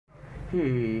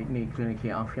Hii ni kliniki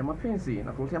ya afya mapenzi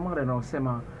na kuletea mada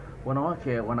inayosema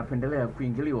wanawake wanapendelea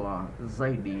kuingiliwa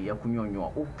zaidi ya kunyonywa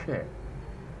uke.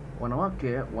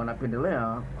 Wanawake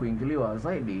wanapendelea kuingiliwa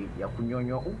zaidi ya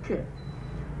kunyonywa uke.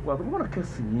 Kuna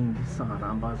kesi nyingi sana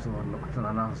ambazo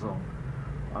nimekutana nazo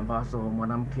ambazo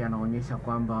mwanamke anaonyesha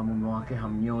kwamba mume wake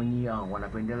hamnyonyi au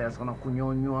wanapendelea sana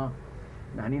kunyonywa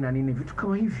na nini vitu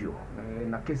kama hivyo.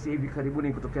 Na kesi hivi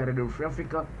karibuni kutokea Radio Free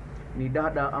Africa ni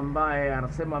dada ambaye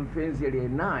anasema mpenzi aliye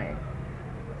naye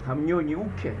hamnyonyi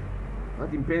uke,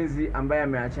 wakati mpenzi ambaye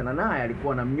ameachana naye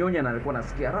alikuwa anamnyonya na alikuwa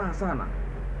anasikia raha sana.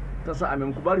 Sasa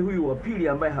amemkubali huyu wa pili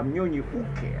ambaye hamnyonyi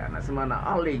uke, anasema na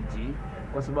allergy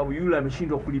kwa sababu yule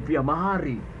ameshindwa kulipia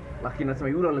mahari, lakini anasema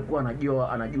yule alikuwa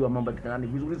anajua mambo ya kitandani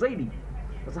vizuri zaidi.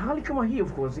 Sasa hali kama hii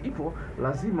of course ipo,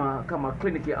 lazima kama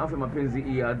kliniki ya afya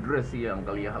mapenzi address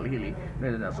angalia hali hili na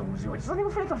inazungumziwa. Sasa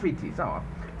nimefanya tafiti, sawa?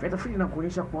 Fanya tafiti na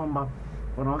kuonyesha kwamba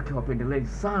wanawake wapendelei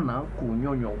sana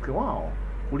kunyonywa uke wao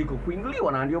kuliko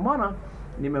kuingiliwa, na ndio maana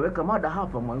nimeweka mada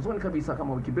hapa mwanzoni kabisa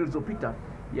kama wiki mbili zilizopita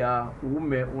ya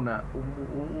uume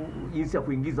jinsi ya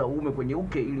kuingiza uume kwenye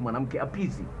uke ili mwanamke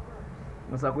apizi.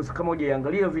 Sasa kama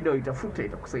hujaangalia video itafute,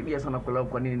 itakusaidia sana kuelewa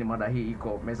kwa nini mada hii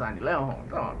iko mezani leo.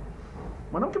 Sawa?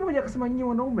 Mwanamke mmoja akasema, nyinyi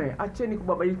wanaume acheni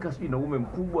kubabaika sijui na uume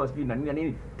mkubwa sijui na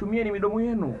nini, tumieni midomo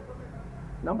yenu.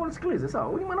 Na mbona sikilize, sawa?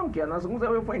 Huyu mwanamke anazungumza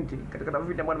hiyo pointi katika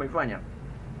tafiti ambayo ameifanya.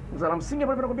 Mzala msingi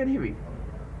hapa nakwambia ni hivi.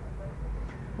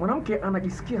 Mwanamke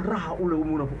anajisikia raha ule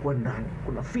uume unapokuwa ndani.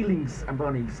 Kuna feelings ambazo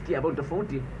anajisikia ambazo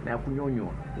tofauti na ya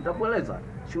kunyonywa. Nitakueleza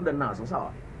shuhuda nazo,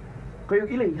 sawa? Kwa hiyo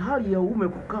ile hali ya uume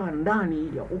kukaa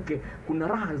ndani ya uke kuna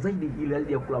raha zaidi ile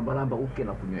ya kulambalamba uke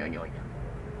na kunyonyonya.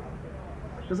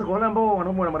 Sasa kwa wale ambao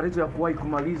wanaona matatizo ya kuwahi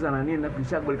kumaliza na nini na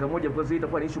kishago lika moja, kwa sababu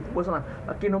itakuwa ni issue kubwa sana,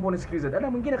 lakini naomba unisikilize.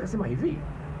 Dada mwingine akasema hivi,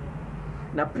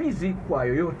 na pizi kwa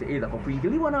yoyote, aidha kwa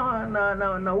kuingiliwa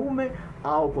na ume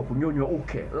au kwa kunyonywa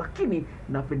uke, lakini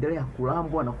napendelea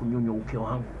kulambwa na kunyonywa uke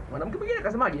wangu. Mwanamke mwingine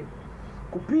akasemaje,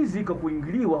 kupizi kwa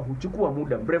kuingiliwa huchukua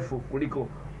muda mrefu kuliko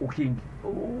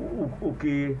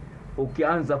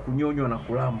ukianza kunyonywa na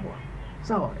kulambwa.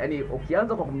 Sawa? Yaani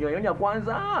ukianza kwa kumnyonya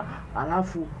kwanza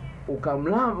alafu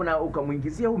ukamlamba na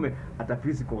ukamuingizia ume,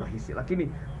 atapizi kwa urahisi,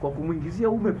 lakini kwa kumuingizia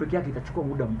ume peke yake itachukua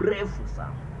muda mrefu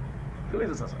sana.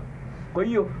 Sikiliza sasa. Kwa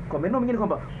hiyo kwa maneno mengine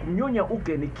kwamba kumnyonya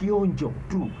uke ni kionjo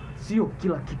tu, sio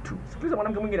kila kitu. Sikiliza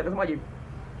mwanamke mwingine akasemaje?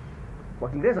 Kwa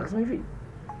Kiingereza akasema hivi,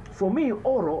 for me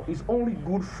oral is only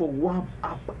good for warm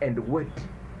up and wet.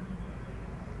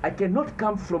 I cannot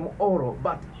come from oral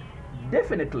but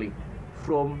definitely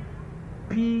from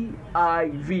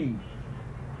PIV.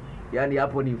 Yani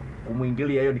hapo ni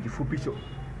kumuingilia, hiyo ni kifupisho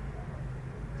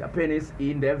cha penis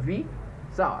in the V.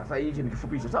 Sawa? Sasa hicho ni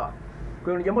kifupisho, sawa? Kwa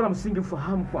hiyo ni jambo la msingi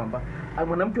ufahamu kwamba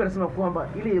mwanamke anasema kwamba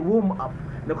ile warm up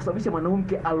na kusababisha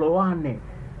mwanamke aloane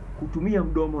kutumia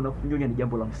mdomo na kunyonya ni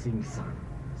jambo la msingi sana.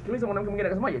 Sikiliza mwanamke mwingine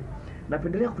akasemaje?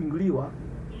 Napendelea kuingiliwa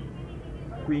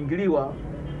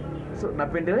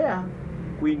napendelea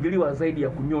kuingiliwa zaidi ya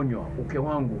kunyonywa uke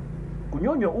wangu.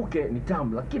 Kunyonywa uke ni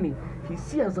tamu, lakini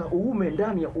hisia za uume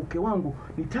ndani ya uke wangu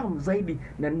ni tamu zaidi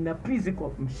na ninapizi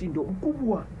kwa mshindo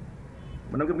mkubwa.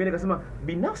 Mwanamke mwingine akasema,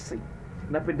 binafsi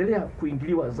napendelea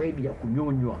kuingiliwa zaidi ya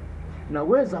kunyonywa.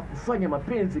 Naweza kufanya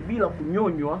mapenzi bila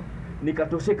kunyonywa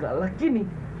nikatosheka, lakini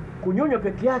kunyonywa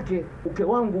peke yake uke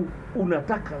wangu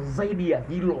unataka zaidi ya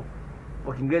hilo.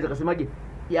 Kwa Kiingereza akasemaje?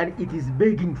 Yani it is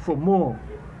begging for more.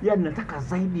 Yani nataka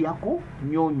zaidi ya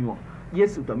kunyonywa.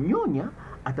 Yes, utamnyonya,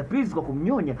 atapizi kwa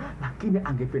kumnyonya, lakini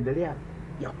angependelea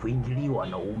ya kuingiliwa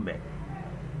na uume.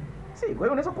 Kwa hiyo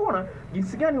unaweza kuona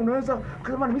jinsi gani unaweza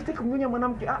kusema ni mistake kumnyonya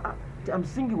mwanamke. Cha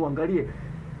msingi uangalie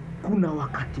kuna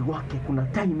wakati wake, kuna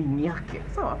timing yake.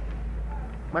 Sawa?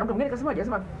 Mwanamke mwingine akasemaje?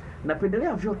 Anasema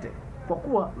napendelea vyote kwa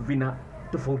kuwa vina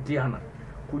tofautiana.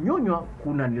 Kunyonywa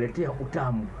kunaniletea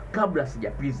utamu kabla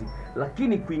sijapizi,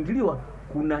 lakini kuingiliwa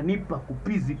kunanipa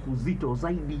kupizi kuzito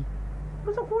zaidi.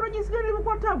 Unaweza kuona jinsi gani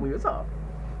ilivyokuwa tamu hiyo, sawa?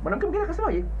 Mwanamke mwingine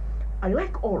akasemaje? I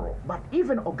like oral, but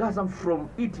even orgasm from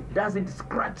it doesn't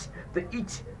scratch the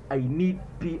itch. I need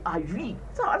PIV.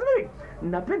 Sawa?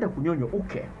 Napenda kunyonywa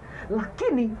uke,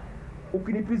 lakini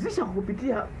ukinipizisha kwa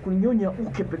kupitia kunyonya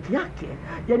uke peke yake,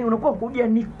 yani unakuwa kuja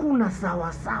ni kuna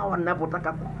sawa sawa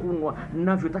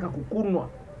ninavyotaka kukunwa,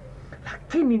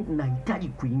 lakini nahitaji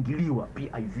kuingiliwa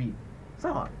PIV.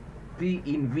 Sawa? P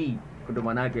in V ndio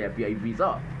maana yake ya PIV,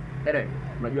 sawa?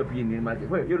 Unajua P ni maana.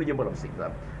 Kwa hiyo hiyo ni jambo la msingi,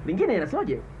 sawa? Lingine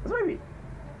inasemaje? Nasema hivi,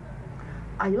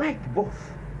 I like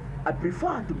both. I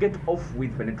prefer to get off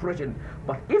with penetration,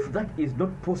 but if that is not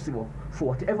possible for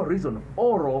whatever reason,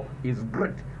 oral is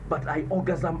great, but I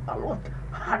orgasm a lot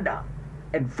harder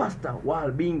and faster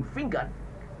while being fingered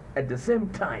at the same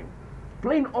time.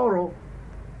 Plain oral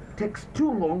takes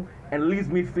too long and leaves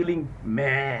me feeling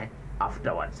meh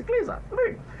afterwards. Sikiliza,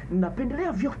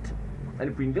 napendelea vyote,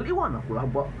 yani kuingiliwa na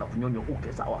kulambwa na kunyonywa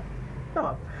uke, sawa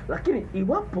sawa, lakini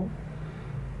iwapo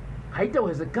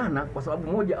haitawezekana kwa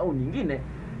sababu moja au nyingine,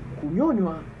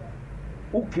 kunyonywa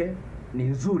uke ni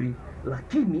nzuri,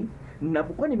 lakini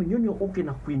ninapokuwa nimenyonywa uke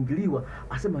na kuingiliwa,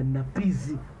 asema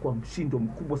napizi kwa mshindo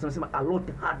mkubwa sana, asema a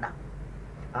lot harder,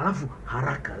 alafu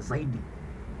haraka zaidi.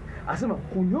 Asema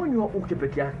kunyonywa uke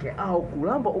peke yake au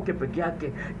kulamba uke peke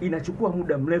yake inachukua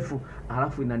muda mrefu,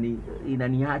 alafu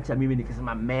inaniacha mimi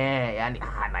nikisema yani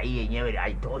na hii yenyewe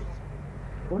haitoshi.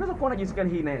 Unaweza kuona jinsi gani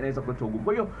hii inaweza kuleta ugumu.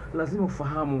 Kwa hiyo lazima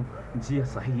ufahamu njia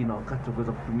sahihi na wakati wa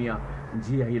kuweza kutumia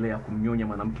njia ile ya kumnyonya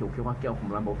mwanamke uke wake au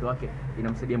kumlamba uke wake,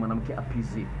 inamsaidia mwanamke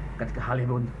apizi katika hali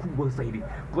ambayo ni kubwa zaidi.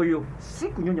 Kwa hiyo si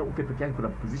kunyonya uke peke yake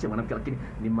kunapumzisha mwanamke, lakini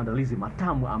ni maandalizi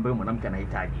matamu ambayo mwanamke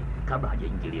anahitaji kabla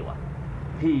hajaingiliwa.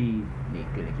 Hii ni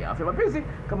Kliniki ya Afya Mapenzi.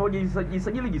 Kama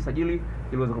hujajisajili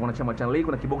ili uweze kuwa mwanachama channel hii,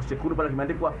 kuna kibox chekundu pale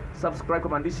kimeandikwa subscribe kwa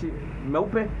maandishi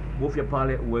meupe, bofya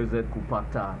pale uweze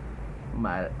kupata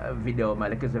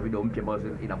maelekezo ya video mpya ambazo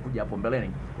inakuja hapo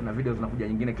mbeleni. Kuna video zinakuja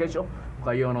nyingine kesho.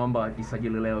 Kwa hiyo naomba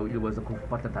jisajili leo ili uweze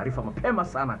kupata taarifa mapema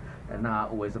sana na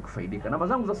uweze kufaidika. Namba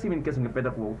zangu za simu in case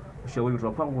ungependa kushauri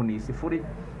kutoka kwangu ni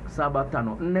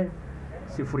 0754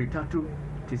 03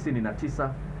 99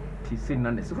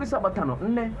 94,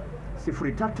 0754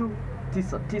 03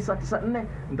 9994.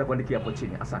 Nitakuandikia hapo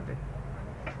chini. Asante.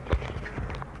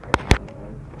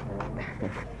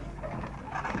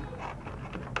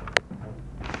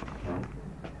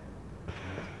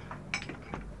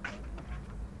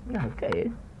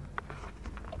 Okay.